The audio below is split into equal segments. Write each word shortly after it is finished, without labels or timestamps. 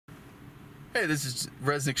Hey, this is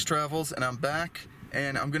Resnick's Travels, and I'm back,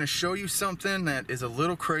 and I'm gonna show you something that is a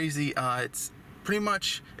little crazy. It's pretty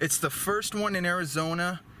much, it's the first one in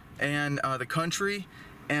Arizona and the country,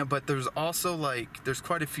 but there's also there's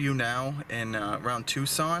quite a few now in around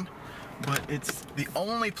Tucson, but it's the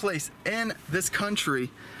only place in this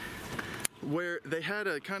country where they had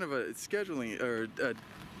a kind of a scheduling or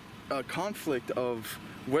a conflict of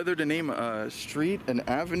whether to name a street an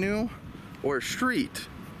avenue or a street.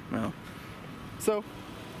 Well, so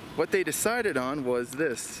what they decided on was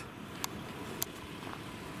this.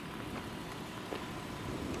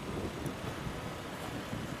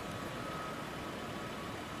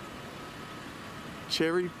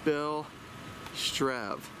 Cherry Bell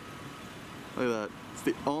STRAV. Look at that. It's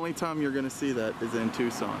the only time you're gonna see that is in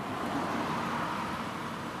Tucson.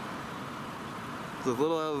 It's a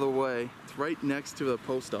little out of the way. It's right next to the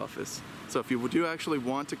post office. So if you do actually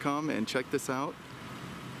want to come and check this out,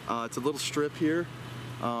 it's a little strip here.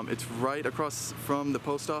 It's right across from the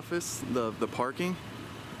post office, the parking.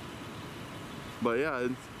 But yeah,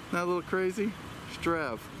 isn't that a little crazy?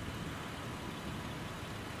 STRAV.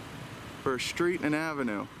 For a street and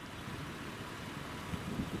avenue.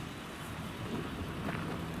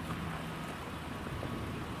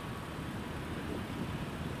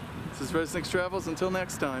 This is Resnick's Travels. Until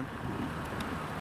next time.